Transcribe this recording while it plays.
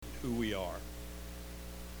who we are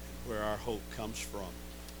and where our hope comes from.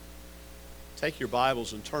 Take your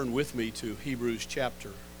Bibles and turn with me to Hebrews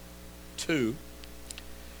chapter 2.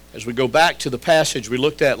 As we go back to the passage we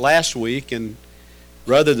looked at last week, and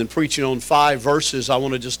rather than preaching on 5 verses, I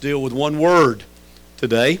want to just deal with one word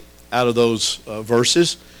today out of those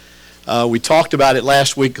verses. We talked about it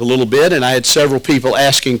last week a little bit, and I had several people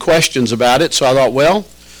asking questions about it, so I thought, well,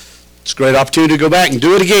 it's a great opportunity to go back and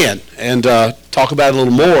do it again and talk about it a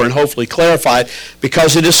little more and hopefully clarify it,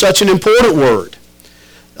 because it is such an important word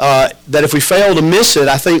that if we fail to miss it,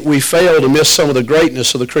 I think we fail to miss some of the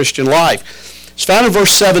greatness of the Christian life. It's found in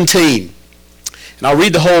verse 17, and I'll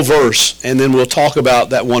read the whole verse, and then we'll talk about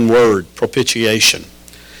that one word, propitiation.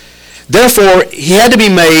 Therefore, he had to be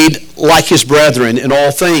made like his brethren in all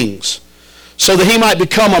things, so that he might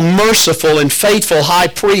become a merciful and faithful high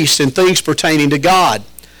priest in things pertaining to God,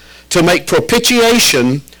 to make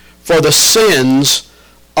propitiation for the sins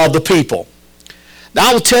of the people. Now,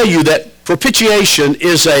 I will tell you that propitiation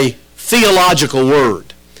is a theological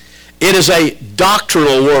word. It is a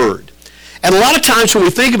doctrinal word. And a lot of times when we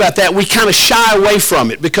think about that, we kind of shy away from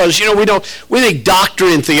it because, we think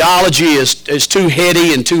doctrine and theology is too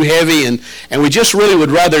heady and too heavy, and we just really would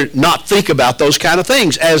rather not think about those kind of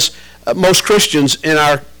things, as most Christians in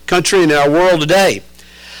our country and in our world today.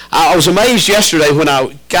 I was amazed yesterday when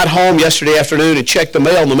I got home yesterday afternoon and checked the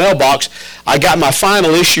mail in the mailbox. I got my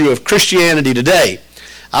final issue of Christianity Today.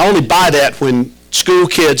 I only buy that when school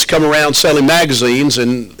kids come around selling magazines,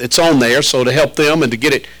 and it's on there, so to help them and to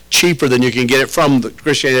get it cheaper than you can get it from the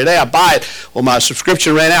Christianity Today, I buy it. Well, my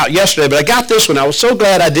subscription ran out yesterday, but I got this one. I was so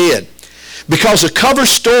glad I did, because the cover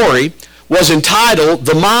story was entitled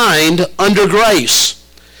 "The Mind Under Grace,"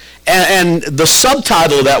 and the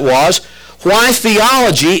subtitle of that was "Why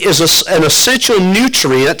Theology is an Essential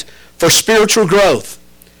Nutrient for Spiritual Growth."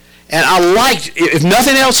 And I liked, if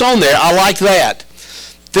nothing else on there, I liked that.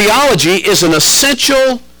 Theology is an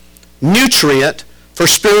essential nutrient for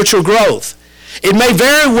spiritual growth. It may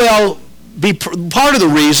very well be part of the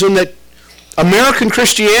reason that American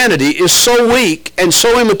Christianity is so weak and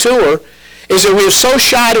so immature, is that we have so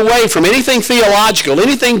shied away from anything theological,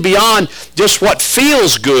 anything beyond just what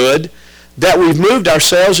feels good, that we've moved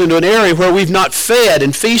ourselves into an area where we've not fed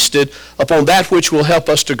and feasted upon that which will help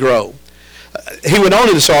us to grow. He went on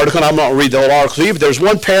in this article, and I'm not going to read the whole article, but there's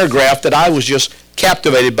one paragraph that I was just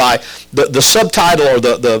captivated by. The subtitle, or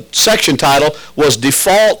the section title, was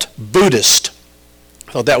 "Default Buddhist."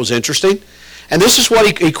 I thought that was interesting. And this is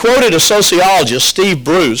what he quoted a sociologist, Steve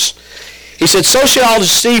Bruce. He said,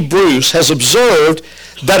 sociologist Steve Bruce has observed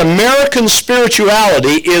that American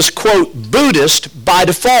spirituality is, quote, Buddhist by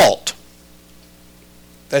default.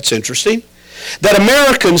 That's interesting. That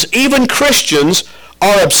Americans, even Christians,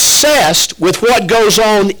 are obsessed with what goes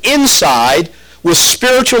on inside with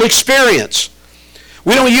spiritual experience.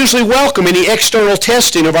 We don't usually welcome any external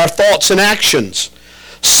testing of our thoughts and actions.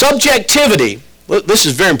 Subjectivity, this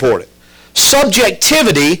is very important,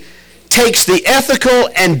 subjectivity takes the ethical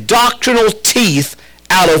and doctrinal teeth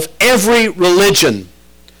out of every religion.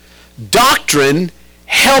 Doctrine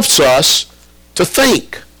helps us to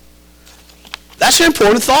think. That's an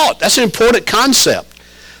important thought. That's an important concept.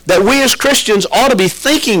 That we as Christians ought to be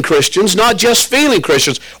thinking Christians, not just feeling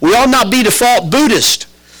Christians. We ought not be default Buddhist.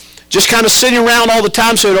 Just kind of sitting around all the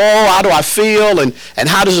time saying, oh, how do I feel? And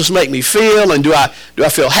how does this make me feel? And do I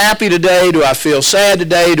feel happy today? Do I feel sad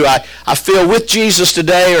today? Do I feel with Jesus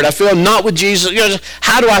today? Or do I feel not with Jesus?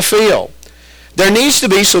 How do I feel? There needs to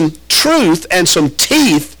be some truth and some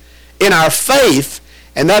teeth in our faith,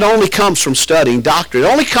 and that only comes from studying doctrine. It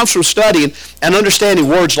only comes from studying and understanding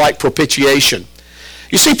words like propitiation.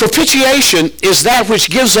 You see, propitiation is that which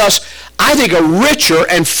gives us, I think, a richer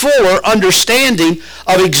and fuller understanding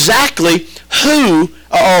of exactly who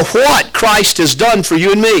or what Christ has done for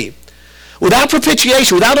you and me. Without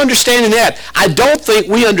propitiation, without understanding that, I don't think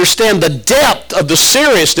we understand the depth of the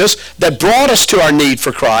seriousness that brought us to our need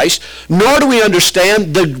for Christ, nor do we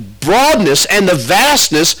understand the broadness and the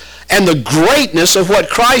vastness and the greatness of what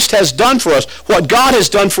Christ has done for us, what God has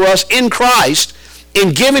done for us in Christ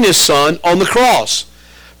in giving his Son on the cross.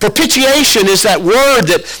 Propitiation is that word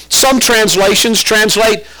that some translations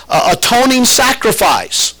translate atoning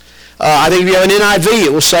sacrifice. I think if you have an NIV,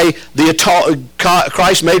 it will say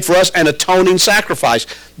Christ made for us an atoning sacrifice.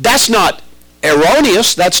 That's not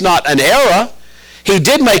erroneous. That's not an error. He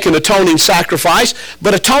did make an atoning sacrifice,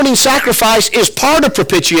 but atoning sacrifice is part of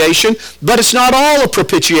propitiation, but it's not all of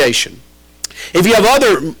propitiation. If you have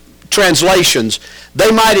other translations,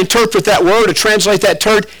 they might interpret that word or translate that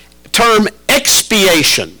term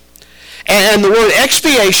expiation. And the word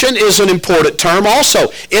expiation is an important term also.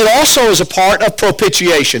 It also is a part of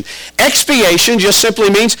propitiation. Expiation just simply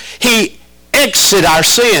means he exited our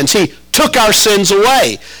sins. He took our sins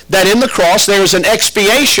away. That in the cross there is an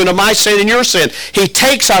expiation of my sin and your sin. He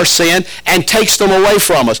takes our sin and takes them away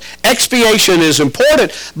from us. Expiation is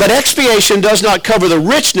important, but expiation does not cover the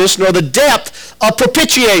richness nor the depth of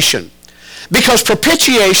propitiation. Because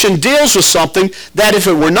propitiation deals with something that if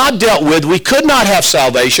it were not dealt with, we could not have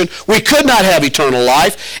salvation, we could not have eternal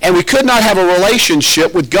life, and we could not have a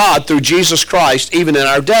relationship with God through Jesus Christ even in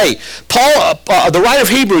our day. Paul, the writer of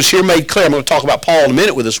Hebrews here made clear, I'm going to talk about Paul in a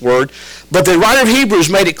minute with this word, but the writer of Hebrews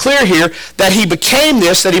made it clear here that he became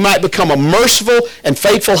this that he might become a merciful and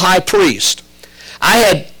faithful high priest. I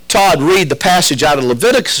had Todd read the passage out of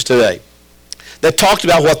Leviticus today that talked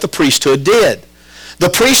about what the priesthood did. The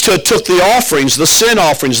priesthood took the offerings, the sin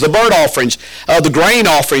offerings, the burnt offerings, the grain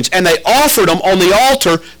offerings, and they offered them on the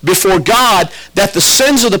altar before God that the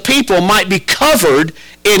sins of the people might be covered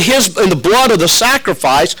in the blood of the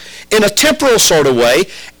sacrifice in a temporal sort of way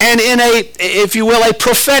and in a, if you will, a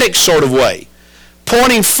prophetic sort of way,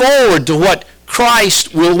 pointing forward to what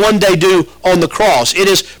Christ will one day do on the cross. It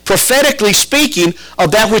is prophetically speaking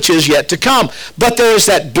of that which is yet to come. But there is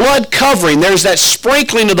that blood covering, there's that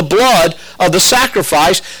sprinkling of the blood of the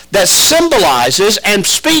sacrifice that symbolizes and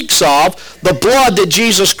speaks of the blood that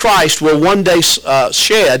Jesus Christ will one day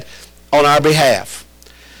shed on our behalf.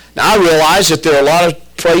 Now I realize that there are a lot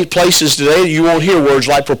of places today you won't hear words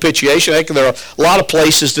like propitiation. I think there are a lot of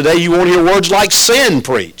places today you won't hear words like sin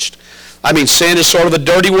preached. I mean, sin is sort of a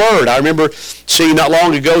dirty word. I remember seeing not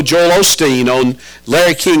long ago Joel Osteen on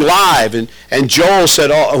Larry King Live, and Joel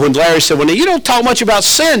said, when Larry said, well, you don't talk much about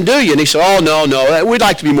sin, do you? And he said, oh, no, we'd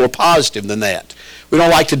like to be more positive than that. We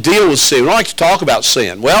don't like to deal with sin. We don't like to talk about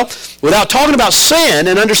sin. Well, without talking about sin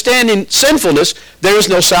and understanding sinfulness, there is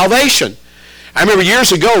no salvation. I remember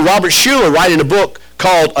years ago, Robert Schuller writing a book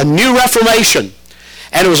called A New Reformation.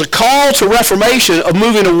 And it was a call to reformation of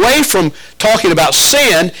moving away from talking about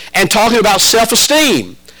sin and talking about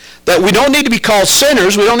self-esteem. That we don't need to be called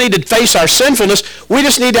sinners. We don't need to face our sinfulness. We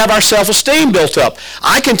just need to have our self-esteem built up.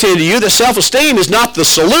 I contend to you that self-esteem is not the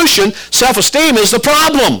solution. Self-esteem is the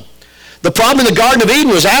problem. The problem in the Garden of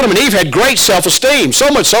Eden was Adam and Eve had great self-esteem,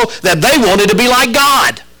 so much so that they wanted to be like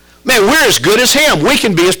God. Man, we're as good as him. We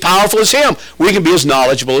can be as powerful as him. We can be as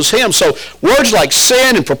knowledgeable as him. So words like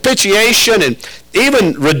sin and propitiation and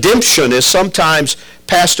even redemption is sometimes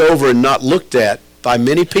passed over and not looked at by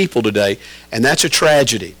many people today, and that's a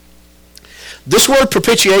tragedy. This word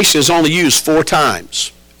propitiation is only used 4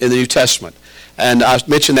 times in the New Testament. And I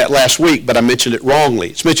mentioned that last week, but I mentioned it wrongly.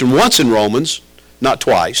 It's mentioned once in Romans, not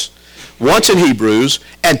twice, once in Hebrews,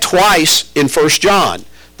 and twice in 1 John,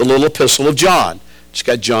 the little epistle of John. Just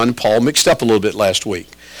got John and Paul mixed up a little bit last week.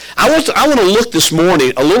 I want to look this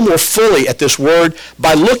morning a little more fully at this word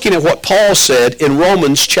by looking at what Paul said in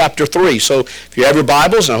Romans chapter 3. So if you have your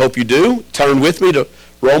Bibles, and I hope you do, turn with me to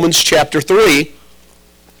Romans chapter 3,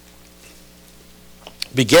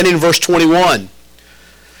 beginning in verse 21.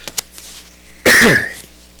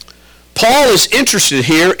 Paul is interested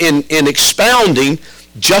here in expounding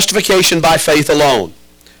justification by faith alone.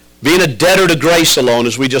 Being a debtor to grace alone,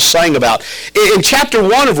 as we just sang about. In chapter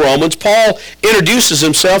 1 of Romans, Paul introduces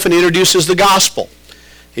himself and introduces the gospel.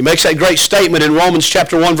 He makes that great statement in Romans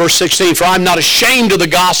chapter 1, verse 16, for I'm not ashamed of the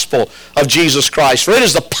gospel of Jesus Christ, for it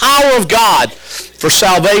is the power of God for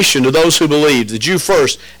salvation to those who believe, the Jew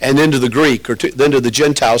first, and then to the Greek, or then to the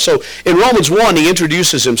Gentile. So in Romans 1, he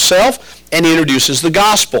introduces himself, and he introduces the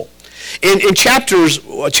gospel. In chapter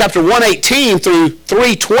 1:18 through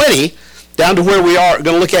 3:20, down to where we are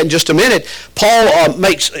going to look at in just a minute, Paul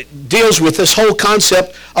deals with this whole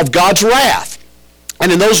concept of God's wrath.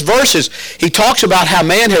 And in those verses, he talks about how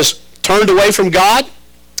man has turned away from God,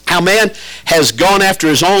 how man has gone after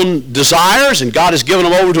his own desires, and God has given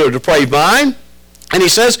him over to a depraved mind. And he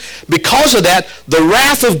says, because of that, the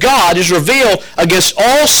wrath of God is revealed against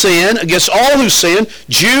all sin, against all who sin,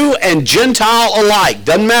 Jew and Gentile alike.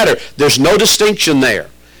 Doesn't matter. There's no distinction there.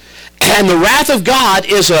 And the wrath of God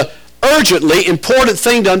is a urgently important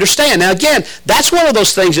thing to understand. Now again, that's one of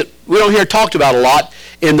those things that we don't hear talked about a lot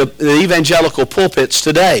in the evangelical pulpits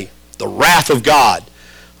today. The wrath of God.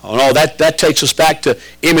 Oh no, that takes us back to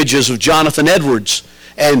images of Jonathan Edwards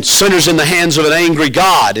and sinners in the hands of an angry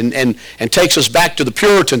God, and takes us back to the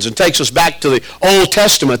Puritans and takes us back to the Old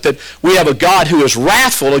Testament, that we have a God who is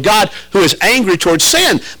wrathful, a God who is angry towards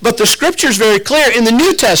sin. But the Scripture is very clear in the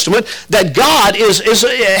New Testament that God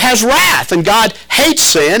has wrath, and God hates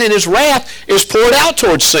sin, and his wrath is poured out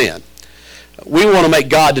towards sin. We want to make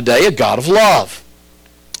God today a God of love.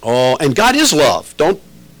 Oh, and God is love. Don't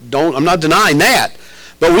I'm not denying that.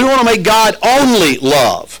 But we want to make God only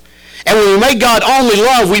love. And when we make God only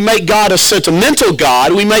love, we make God a sentimental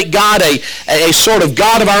God. We make God a sort of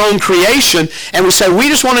God of our own creation. And we say we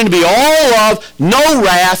just want him to be all love, no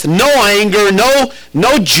wrath, no anger,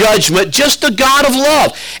 no judgment, just a God of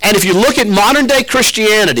love. And if you look at modern day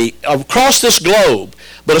Christianity across this globe,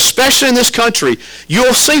 but especially in this country,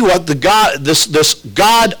 you'll see what this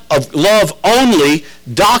God of love only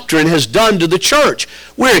doctrine has done to the church.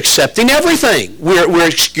 We're accepting everything. We're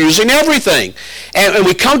excusing everything. And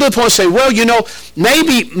we come to the point of saying, well,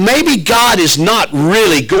 maybe God is not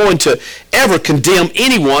really going to ever condemn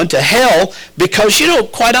anyone to hell because,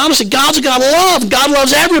 quite honestly, God's a God of love. God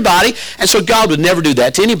loves everybody. And so God would never do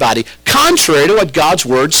that to anybody, contrary to what God's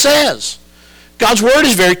Word says. God's Word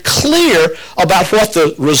is very clear about what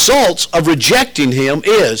the results of rejecting him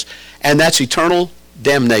is, and that's eternal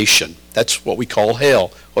damnation. That's what we call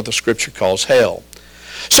hell, what the Scripture calls hell.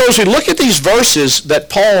 So as we look at these verses that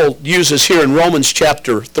Paul uses here in Romans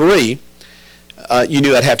chapter 3, you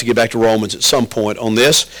knew I'd have to get back to Romans at some point on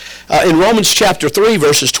this. In Romans chapter 3,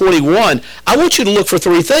 verses 21, I want you to look for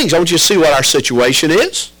three things. I want you to see what our situation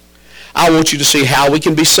is. I want you to see how we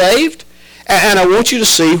can be saved. And I want you to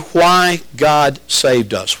see why God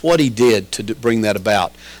saved us, what he did to bring that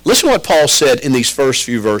about. Listen to what Paul said in these first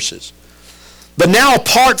few verses. But now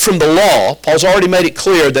apart from the law, Paul's already made it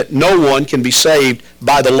clear that no one can be saved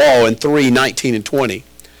by the law in 3:19 and 20.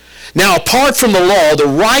 Now apart from the law, the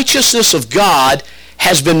righteousness of God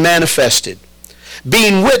has been manifested,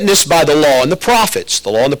 being witnessed by the law and the prophets. The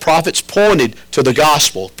law and the prophets pointed to the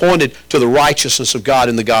gospel, pointed to the righteousness of God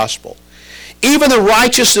in the gospel. Even the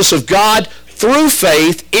righteousness of God through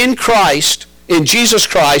faith in Christ, in Jesus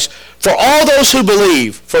Christ, for all those who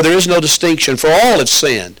believe, for there is no distinction, for all have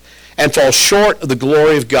sinned and fall short of the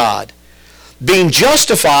glory of God, being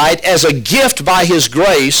justified as a gift by his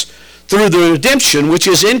grace through the redemption which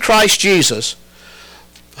is in Christ Jesus,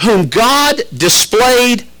 whom God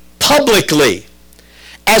displayed publicly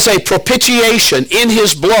as a propitiation in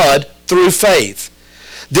his blood through faith.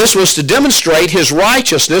 This was to demonstrate his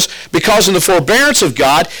righteousness, because in the forbearance of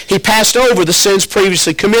God he passed over the sins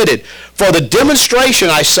previously committed. For the demonstration,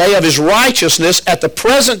 I say, of his righteousness at the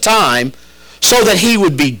present time, so that he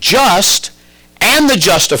would be just and the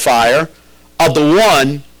justifier of the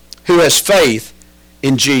one who has faith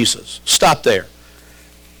in Jesus. Stop there.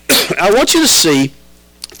 I want you to see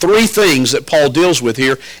three things that Paul deals with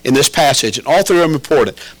here in this passage, and all three of them are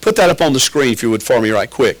important. Put that up on the screen if you would for me right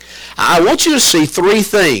quick. I want you to see three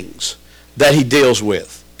things that he deals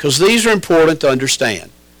with, because these are important to understand.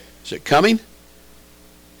 Is it coming?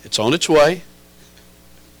 It's on its way.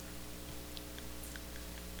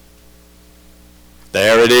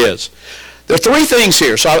 There it is. There are three things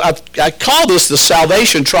here. So I call this the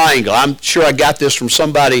salvation triangle. I'm sure I got this from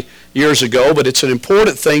somebody years ago, but it's an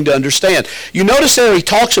important thing to understand. You notice there he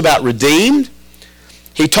talks about redeemed,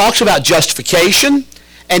 he talks about justification,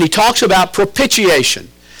 and he talks about propitiation.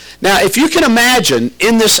 Now, if you can imagine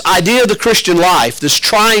in this idea of the Christian life, this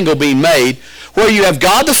triangle being made, where you have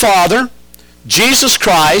God the Father, Jesus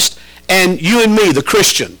Christ, and you and me, the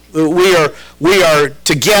Christian. We are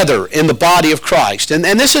together in the body of Christ. And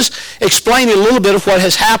this is explaining a little bit of what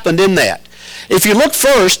has happened in that. If you look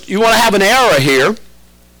first, you want to have an arrow here.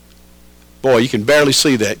 Boy, you can barely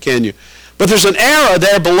see that, can you? But there's an arrow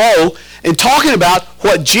there below in talking about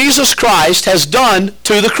what Jesus Christ has done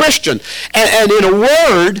to the Christian. And in a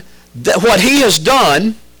word, that what he has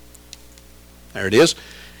done, there it is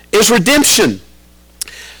redemption.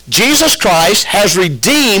 Jesus Christ has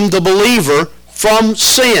redeemed the believer from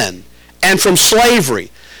sin and from slavery.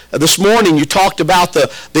 This morning you talked about the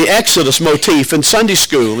Exodus motif in Sunday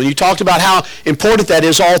school, and you talked about how important that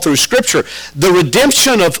is all through Scripture. The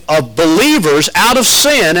redemption of believers out of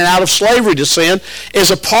sin and out of slavery to sin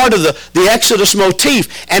is a part of the Exodus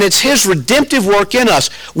motif, and it's his redemptive work in us.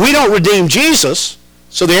 We don't redeem Jesus,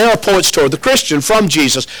 so the arrow points toward the Christian from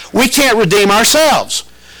Jesus. We can't redeem ourselves.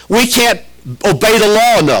 We can't obey the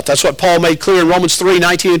law enough. That's what Paul made clear in Romans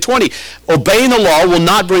 3:19 and 20. Obeying the law will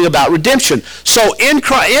not bring about redemption. So in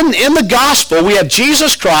the gospel, we have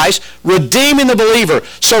Jesus Christ redeeming the believer.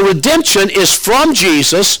 So redemption is from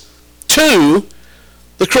Jesus to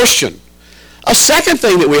the Christian. A second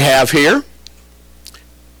thing that we have here,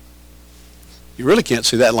 you really can't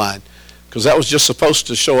see that line, because that was just supposed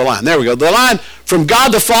to show a line. There we go. The line from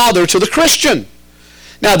God the Father to the Christian.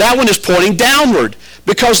 Now that one is pointing downward,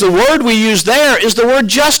 because the word we use there is the word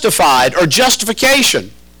justified or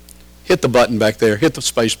justification. Hit the button back there. Hit the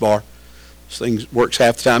space bar. This thing works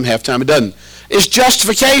half the time it doesn't. It's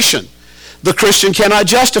justification. the Christian cannot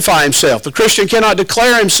justify himself. The Christian cannot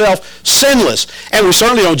declare himself sinless. And we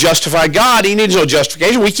certainly don't justify God. He needs no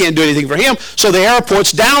justification. We can't do anything for him. So the arrow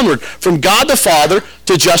points downward from God the Father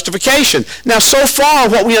to justification. Now, so far,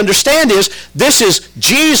 what we understand is this is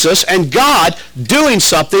Jesus and God doing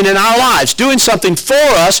something in our lives, doing something for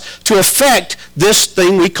us to affect this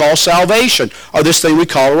thing we call salvation, or this thing we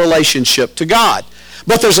call a relationship to God.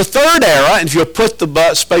 But there's a third arrow, and if you put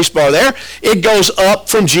the space bar there, it goes up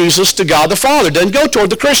from Jesus to God the Father. It doesn't go toward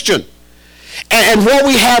the Christian. And what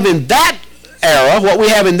we have in that arrow, what we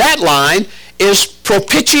have in that line, is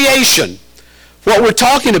propitiation. What we're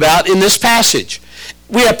talking about in this passage.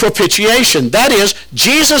 We have propitiation. That is,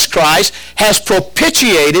 Jesus Christ has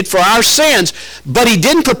propitiated for our sins, but he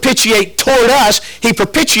didn't propitiate toward us. He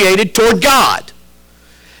propitiated toward God.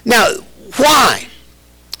 Now, why?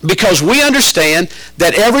 Because we understand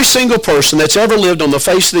that every single person that's ever lived on the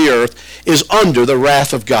face of the earth is under the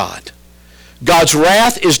wrath of God. God's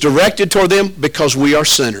wrath is directed toward them because we are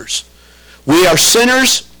sinners. We are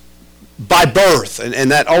sinners by birth,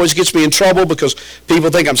 and that always gets me in trouble because people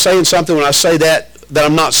think I'm saying something when I say that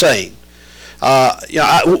I'm not saying. We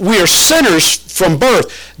are sinners from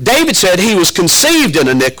birth. David said he was conceived in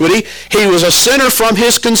iniquity. He was a sinner from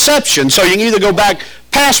his conception. So you can either go back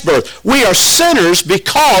past birth. We are sinners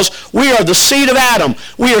because we are the seed of Adam.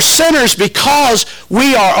 We are sinners because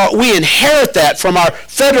we inherit that from our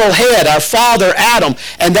federal head, our father Adam,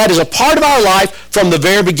 and that is a part of our life from the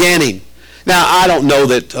very beginning. Now, I don't know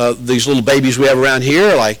that these little babies we have around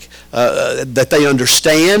here, that they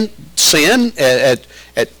understand sin at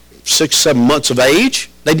 6, 7 months of age.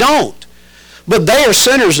 They don't. But they are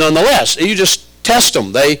sinners nonetheless. You just test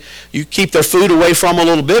them. You keep their food away from them a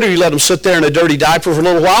little bit, or you let them sit there in a dirty diaper for a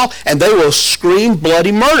little while, and they will scream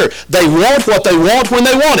bloody murder. They want what they want when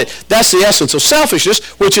they want it. That's the essence of selfishness,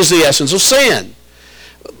 which is the essence of sin.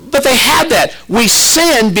 But they have that. We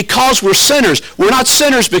sin because we're sinners. We're not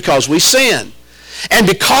sinners because we sin. And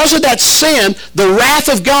because of that sin, the wrath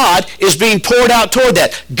of God is being poured out toward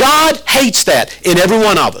that. God hates that in every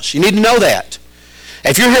one of us. You need to know that.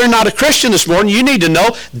 If you're here not a Christian this morning, you need to know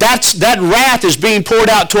that wrath is being poured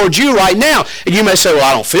out towards you right now. And you may say, well,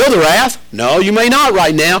 I don't feel the wrath. No, you may not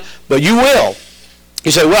right now, but you will. You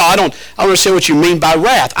say, well, I don't understand what you mean by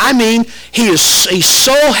wrath. I mean, he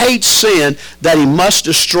so hates sin that he must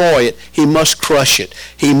destroy it. He must crush it.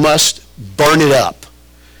 He must burn it up.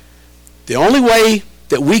 The only way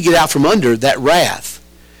that we get out from under that wrath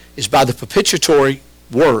is by the propitiatory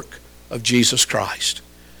work of Jesus Christ.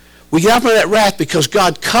 We get out from that wrath because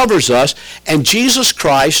God covers us, and Jesus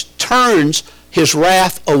Christ turns his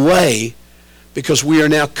wrath away because we are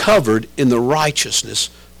now covered in the righteousness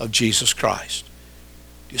of Jesus Christ.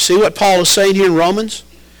 You see what Paul is saying here in Romans?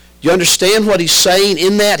 You understand what he's saying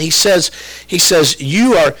in that? He says,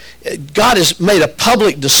 God has made a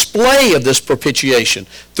public display of this propitiation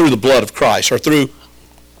through the blood of Christ, or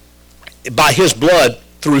by his blood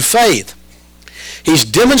through faith. He's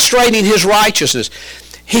demonstrating his righteousness.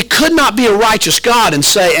 He could not be a righteous God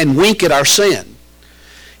and wink at our sin.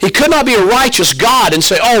 He could not be a righteous God and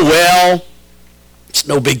say, oh, well, it's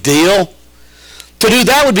no big deal. To do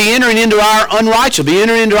that would be entering into our unrighteousness, be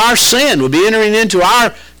entering into our sin, would be entering into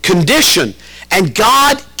our condition. And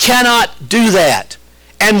God cannot do that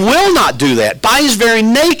and will not do that. By his very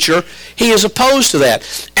nature, he is opposed to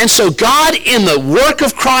that. And so God, in the work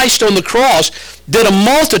of Christ on the cross, did a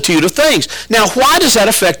multitude of things. Now, why does that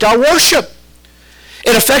affect our worship?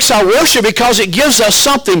 It affects our worship because it gives us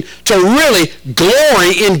something to really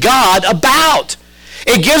glory in God about.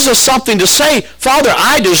 It gives us something to say, Father,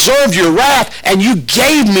 I deserved your wrath, and you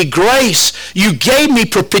gave me grace. You gave me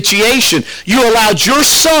propitiation. You allowed your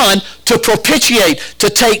Son to propitiate, to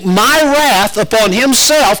take my wrath upon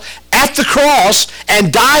himself at the cross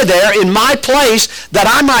and die there in my place that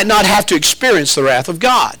I might not have to experience the wrath of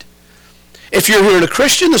God. If you're here a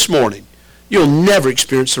Christian this morning, you'll never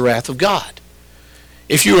experience the wrath of God.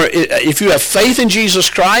 If you have faith in Jesus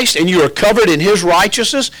Christ and you are covered in his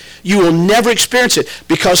righteousness, you will never experience it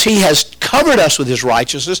because he has covered us with his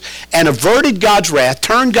righteousness and averted God's wrath,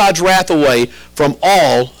 turned God's wrath away from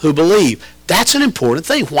all who believe. That's an important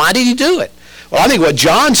thing. Why did he do it? Well, I think what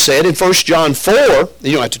John said in 1 John 4,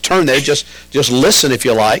 you don't have to turn there, just listen if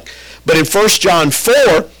you like. But in 1 John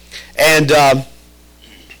 4, and I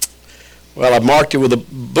marked it with a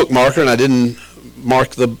bookmarker and I didn't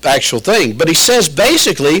mark the actual thing. But he says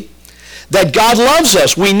basically that God loves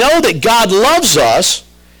us. We know that God loves us,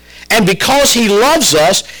 and because he loves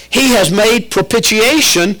us, he has made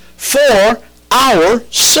propitiation for our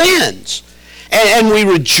sins. And we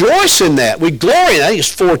rejoice in that. We glory in that. I think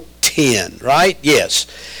it's 4:10, right? Yes.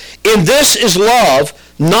 In this is love,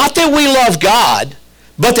 Not that we love God,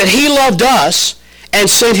 but that he loved us and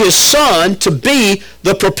sent his Son to be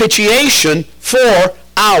the propitiation for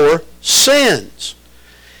our sins.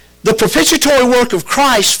 The propitiatory work of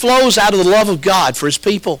Christ flows out of the love of God for his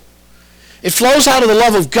people. It flows out of the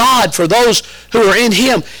love of God for those who are in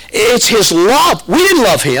him. It's his love. We didn't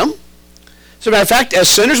love him. As a matter of fact, as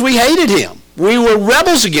sinners, we hated him. We were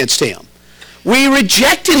rebels against him. We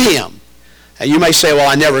rejected him. And you may say, well,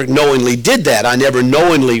 I never knowingly did that. I never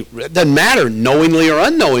knowingly, it doesn't matter, knowingly or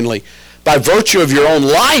unknowingly. By virtue of your own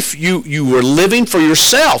life, you were living for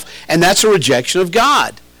yourself. And that's a rejection of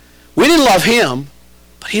God. We didn't love him,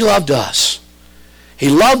 but he loved us. He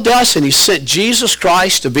loved us, and he sent Jesus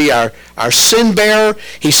Christ to be our sin bearer.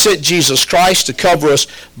 He sent Jesus Christ to cover us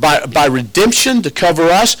by redemption, to cover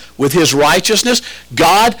us with his righteousness.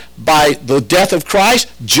 God, by the death of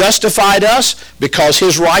Christ, justified us because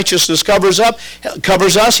his righteousness covers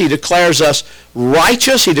us. He declares us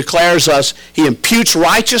righteous. He imputes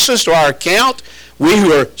righteousness to our account. We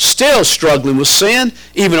who are still struggling with sin,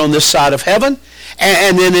 even on this side of heaven.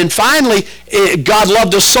 And then finally, God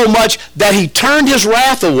loved us so much that he turned his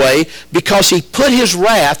wrath away because he put his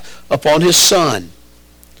wrath upon his Son.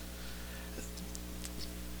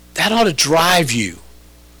 That ought to drive you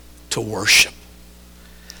to worship.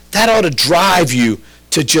 That ought to drive you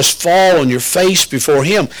to just fall on your face before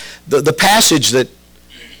him. The passage that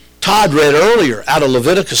Todd read earlier out of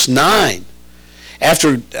Leviticus 9,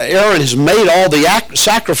 after Aaron has made all the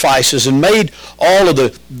sacrifices and made all of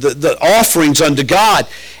the offerings unto God,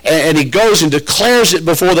 and he goes and declares it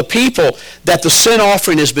before the people that the sin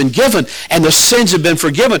offering has been given and the sins have been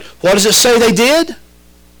forgiven. What does it say they did?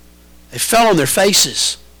 They fell on their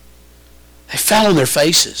faces. They fell on their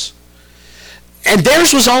faces. And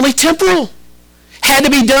theirs was only temporal. Had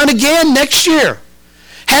to be done again next year.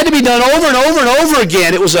 Had to be done over and over and over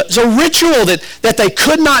again. It was a ritual that they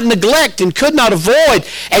could not neglect and could not avoid.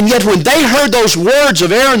 And yet when they heard those words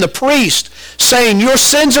of Aaron the priest saying, your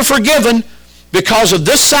sins are forgiven because of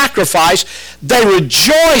this sacrifice, they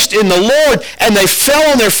rejoiced in the Lord and they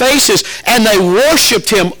fell on their faces and they worshiped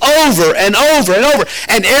him over and over and over.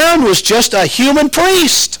 And Aaron was just a human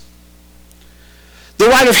priest. The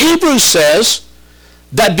writer of Hebrews says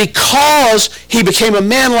that because he became a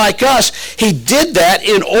man like us, he did that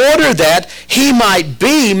in order that he might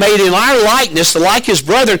be made in our likeness, like his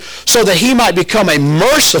brethren, so that he might become a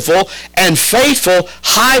merciful and faithful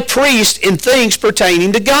high priest in things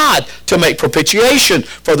pertaining to God, to make propitiation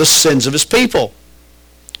for the sins of his people.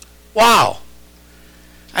 Wow.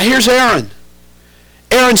 Now here's Aaron.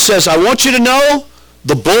 Aaron says, I want you to know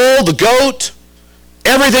the bull, the goat,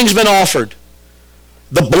 everything's been offered.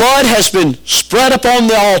 The blood has been spread upon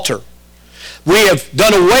the altar. We have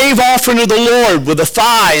done a wave offering of the Lord with the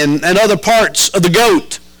thigh and other parts of the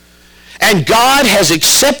goat. And God has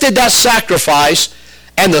accepted that sacrifice,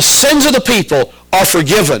 and the sins of the people are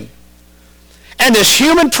forgiven. And this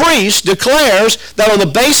human priest declares that on the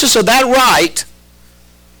basis of that right,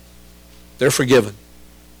 they're forgiven.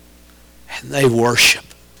 And they worship.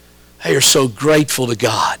 They are so grateful to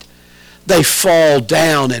God. They fall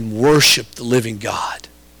down and worship the living God.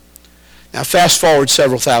 Now fast forward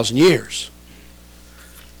several thousand years.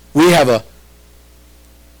 We have a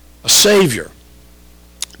Savior,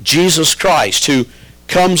 Jesus Christ, who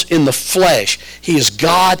comes in the flesh. He is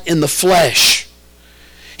God in the flesh.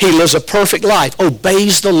 He lives a perfect life,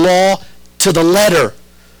 obeys the law to the letter.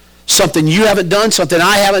 Something you haven't done, something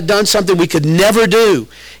I haven't done, something we could never do.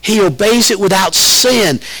 He obeys it without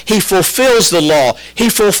sin. He fulfills the law. He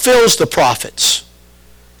fulfills the prophets.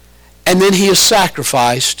 And then he is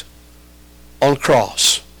sacrificed on a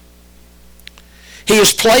cross. He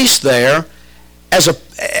is placed there as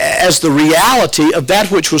the reality of that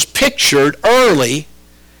which was pictured early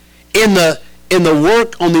in the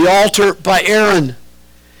work on the altar by Aaron.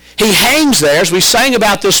 He hangs there, as we sang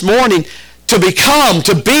about this morning, to be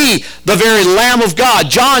the very Lamb of God.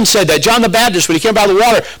 John said that. John the Baptist, when he came by the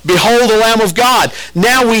water, behold the Lamb of God.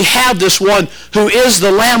 Now we have this one who is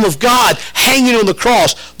the Lamb of God hanging on the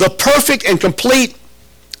cross, the perfect and complete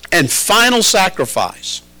and final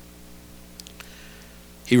sacrifice.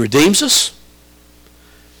 He redeems us.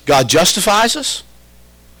 God justifies us.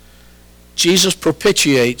 Jesus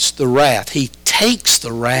propitiates the wrath. He takes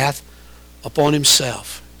the wrath upon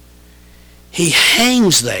himself. He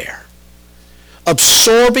hangs there,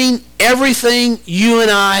 absorbing everything you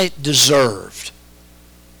and I deserved.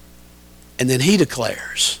 And then he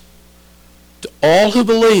declares to all who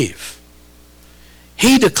believe,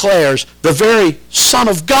 he declares, the very Son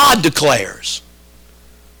of God declares,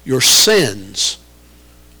 your sins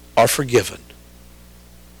are forgiven.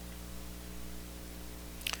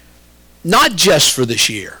 not just for this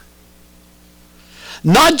year.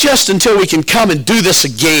 Not just until we can come and do this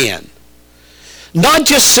again. Not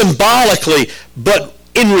just symbolically, but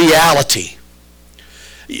in reality.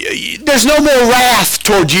 There's no more wrath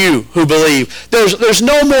toward you who believe. There's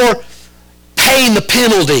no more paying the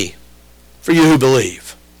penalty for you who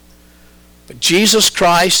believe. But Jesus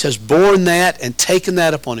Christ has borne that and taken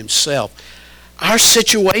that upon himself. Our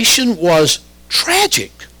situation was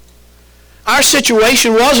tragic. Our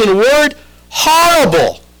situation was, in a word,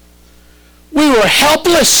 horrible. We were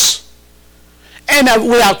helpless. And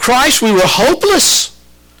without Christ, we were hopeless.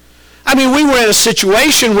 I mean, we were in a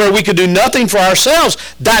situation where we could do nothing for ourselves.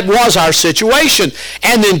 That was our situation.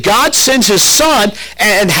 And then God sends his Son,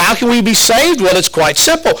 and how can we be saved? Well, it's quite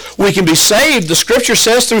simple. We can be saved, the Scripture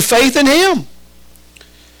says, through faith in him.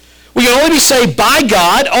 We can only be saved by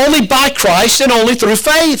God, only by Christ, and only through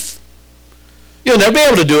faith. You'll never be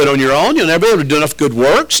able to do it on your own. You'll never be able to do enough good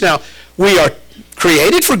works. Now, we are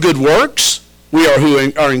created for good works. We are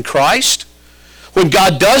who are in Christ. When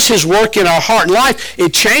God does his work in our heart and life,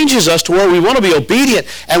 it changes us to where we want to be obedient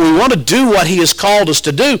and we want to do what he has called us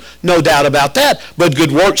to do. No doubt about that. But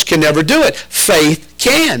good works can never do it. Faith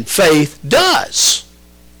can. Faith does.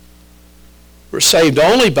 We're saved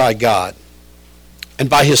only by God and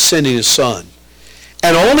by his sending his Son.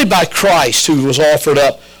 And only by Christ, who was offered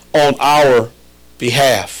up on our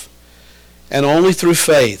behalf. And only through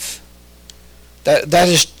faith. That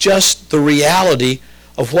is just the reality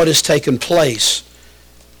of what has taken place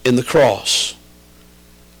in the cross.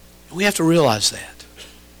 We have to realize that.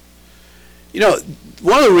 You know,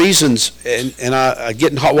 one of the reasons, and I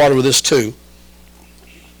get in hot water with this too,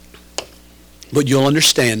 but you'll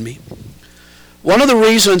understand me. One of the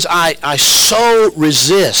reasons I so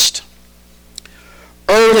resist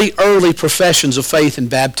early professions of faith and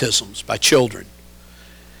baptisms by children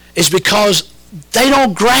is because they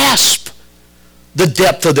don't grasp the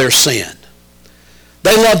depth of their sin.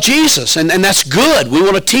 They love Jesus, and that's good. We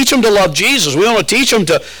want to teach them to love Jesus. We want to teach them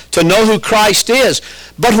to know who Christ is.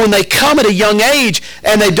 But when they come at a young age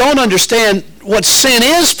and they don't understand what sin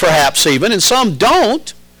is, perhaps even, and some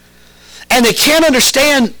don't, and they can't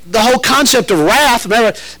understand the whole concept of wrath.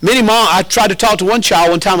 Remember, I tried to talk to one child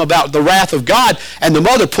one time about the wrath of God, and the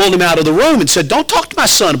mother pulled him out of the room and said, "Don't talk to my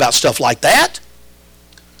son about stuff like that.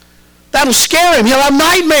 That'll scare him. He'll have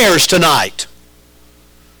nightmares tonight."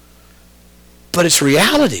 But it's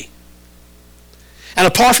reality. And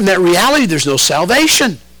apart from that reality, there's no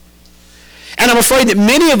salvation. And I'm afraid that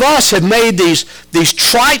many of us have made these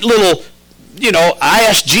trite little, I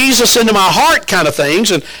ask Jesus into my heart kind of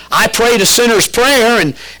things, and I prayed a sinner's prayer,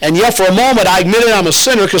 and yet for a moment I admitted I'm a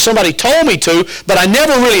sinner because somebody told me to, but I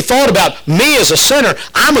never really thought about me as a sinner.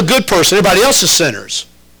 I'm a good person. Everybody else is sinners.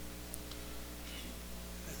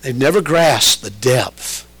 They've never grasped the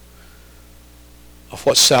depth of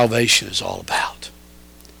what salvation is all about.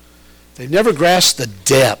 They've never grasped the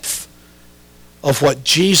depth of what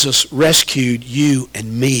Jesus rescued you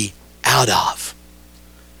and me out of.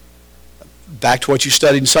 Back to what you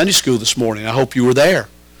studied in Sunday school this morning. I hope you were there.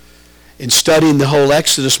 In studying the whole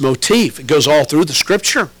Exodus motif, it goes all through the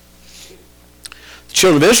Scripture. The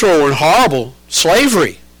children of Israel were in horrible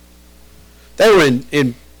slavery. They were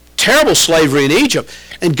in terrible slavery in Egypt.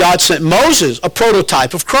 And God sent Moses, a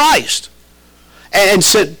prototype of Christ, and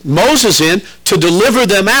sent Moses in to deliver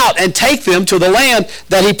them out and take them to the land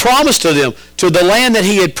that he promised to them, to the land that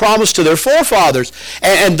he had promised to their forefathers.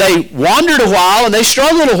 And they wandered a while and they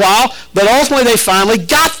struggled a while, but ultimately they finally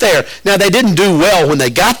got there. Now, they didn't do well when they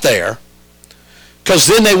got there, because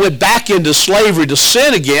then they went back into slavery to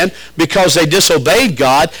sin again because they disobeyed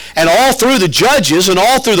God. And all through the Judges and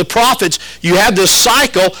all through the prophets, you have this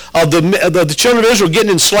cycle of the children of Israel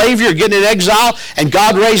getting in slavery or getting in exile, and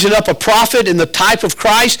God raising up a prophet in the type of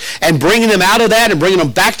Christ and bringing them out of that and bringing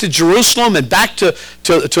them back to Jerusalem and back to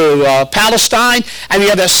Palestine. And you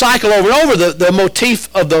have that cycle over and over. The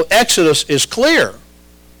motif of the Exodus is clear.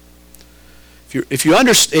 If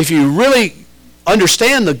you really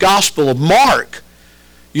understand the Gospel of Mark,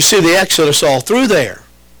 you see the Exodus all through there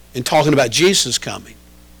in talking about Jesus coming.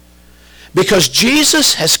 Because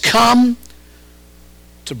Jesus has come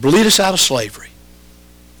to lead us out of slavery.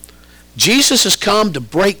 Jesus has come to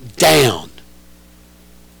break down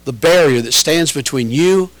the barrier that stands between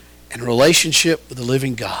you and a relationship with the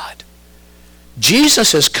living God.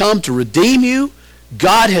 Jesus has come to redeem you.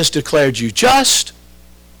 God has declared you just.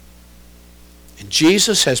 And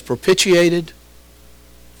Jesus has propitiated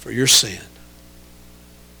for your sin.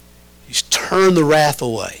 He's turned the wrath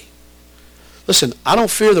away. Listen, I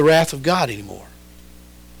don't fear the wrath of God anymore,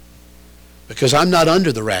 because I'm not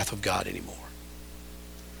under the wrath of God anymore.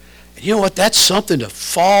 And you know what? That's something to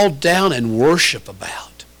fall down and worship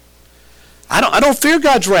about. I don't fear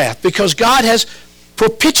God's wrath because God has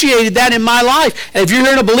propitiated that in my life. And if you're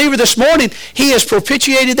here a believer this morning, He has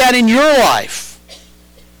propitiated that in your life.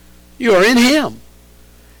 You are in Him.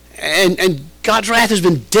 And God's wrath has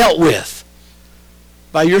been dealt with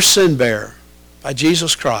by your sin bearer, by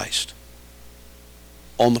Jesus Christ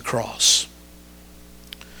on the cross.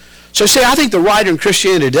 So see, I think the writer in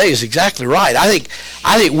Christianity today is exactly right. I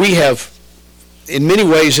think we have, in many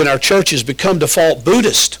ways in our churches, become default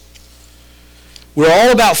Buddhist. We're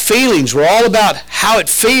all about feelings. We're all about how it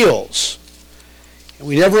feels. And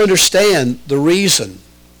we never understand the reason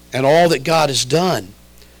and all that God has done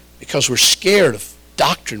because we're scared of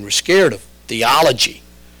doctrine. We're scared of theology.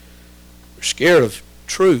 We're scared of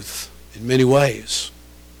truth in many ways.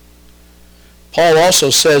 Paul also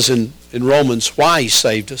says in Romans why he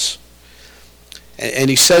saved us.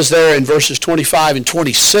 And he says there in verses 25 and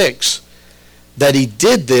 26 that he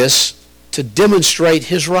did this to demonstrate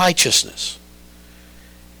his righteousness.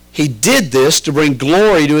 He did this to bring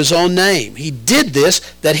glory to his own name. He did this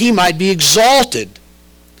that he might be exalted.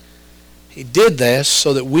 He did this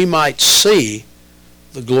so that we might see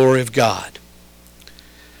the glory of God.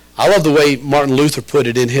 I love the way Martin Luther put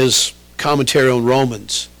it in his commentary on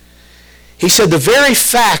Romans. He said, the very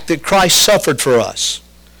fact that Christ suffered for us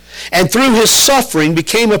and through his suffering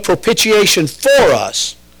became a propitiation for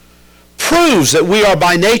us proves that we are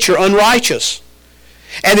by nature unrighteous,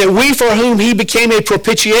 and that we for whom he became a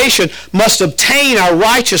propitiation must obtain our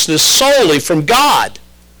righteousness solely from God.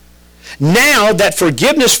 Now that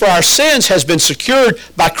forgiveness for our sins has been secured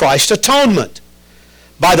by Christ's atonement,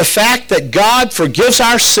 by the fact that God forgives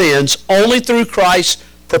our sins only through Christ's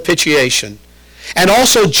propitiation, and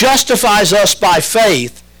also justifies us by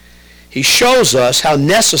faith, he shows us how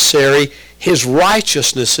necessary his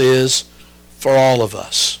righteousness is for all of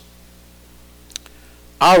us.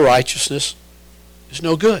 Our righteousness is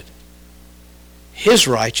no good. His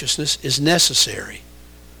righteousness is necessary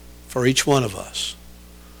for each one of us.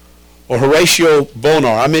 Or Horatio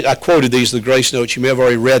Bonar, I quoted these in the Grace Notes. You may have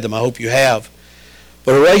already read them. I hope you have.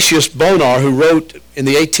 But Horatius Bonar, who wrote in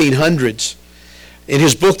the 1800s, in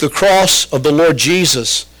his book, The Cross of the Lord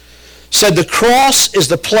Jesus, said the cross is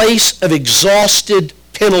the place of exhausted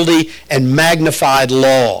penalty and magnified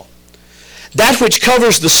law. That which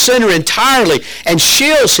covers the sinner entirely and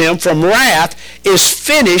shields him from wrath is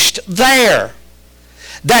finished there.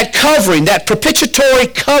 That covering, that propitiatory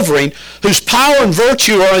covering, whose power and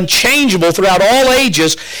virtue are unchangeable throughout all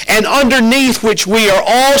ages, and underneath which we are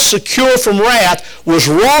all secure from wrath, was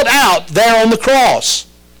wrought out there on the cross.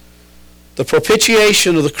 The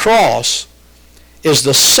propitiation of the cross is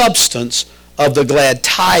the substance of the glad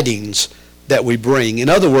tidings that we bring. In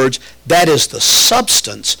other words, that is the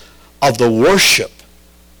substance of the worship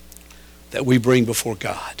that we bring before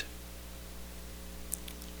God.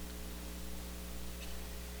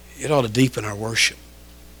 It ought to deepen our worship.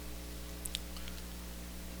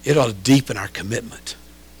 It ought to deepen our commitment.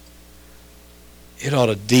 It ought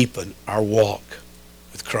to deepen our walk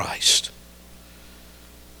with Christ.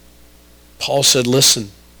 Paul said,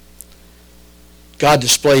 listen, God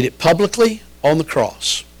displayed it publicly on the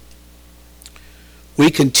cross.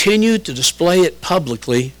 We continue to display it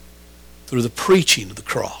publicly through the preaching of the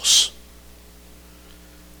cross.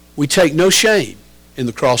 We take no shame in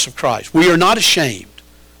the cross of Christ. We are not ashamed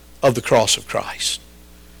of the cross of Christ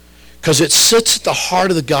because it sits at the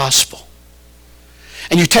heart of the gospel.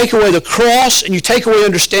 And you take away the cross and you take away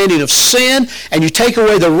understanding of sin and you take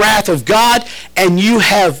away the wrath of God and you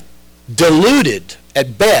have diluted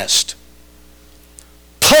at best,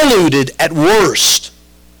 polluted at worst,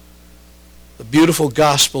 the beautiful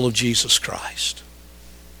gospel of Jesus Christ.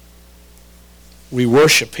 We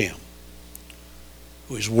worship him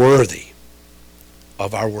who is worthy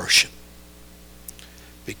of our worship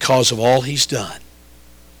because of all he's done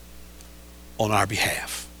on our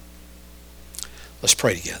behalf. Let's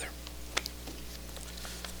pray together.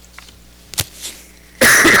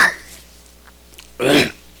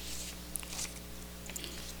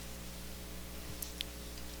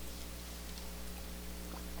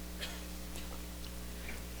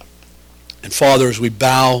 And Father, as we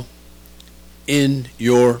bow in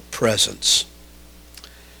your presence,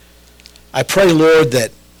 I pray, Lord,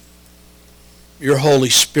 that your Holy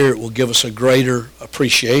Spirit will give us a greater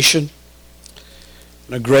appreciation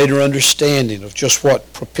and a greater understanding of just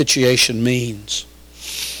what propitiation means.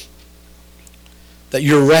 That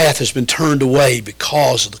your wrath has been turned away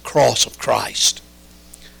because of the cross of Christ.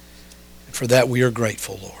 And for that we are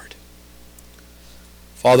grateful, Lord.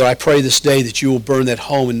 Father, I pray this day that you will burn that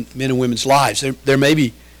home in men and women's lives. There may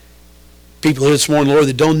be people here this morning, Lord,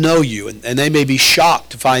 that don't know you, and they may be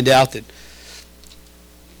shocked to find out that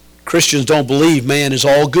Christians don't believe man is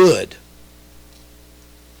all good,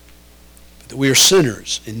 but that we are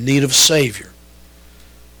sinners in need of a Savior.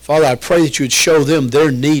 Father, I pray that you would show them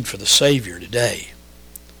their need for the Savior today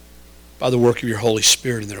by the work of your Holy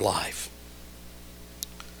Spirit in their life.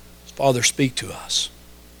 Father, speak to us.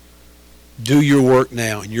 Do your work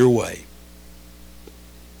now in your way.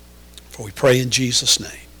 For we pray in Jesus'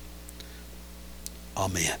 name.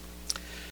 Amen.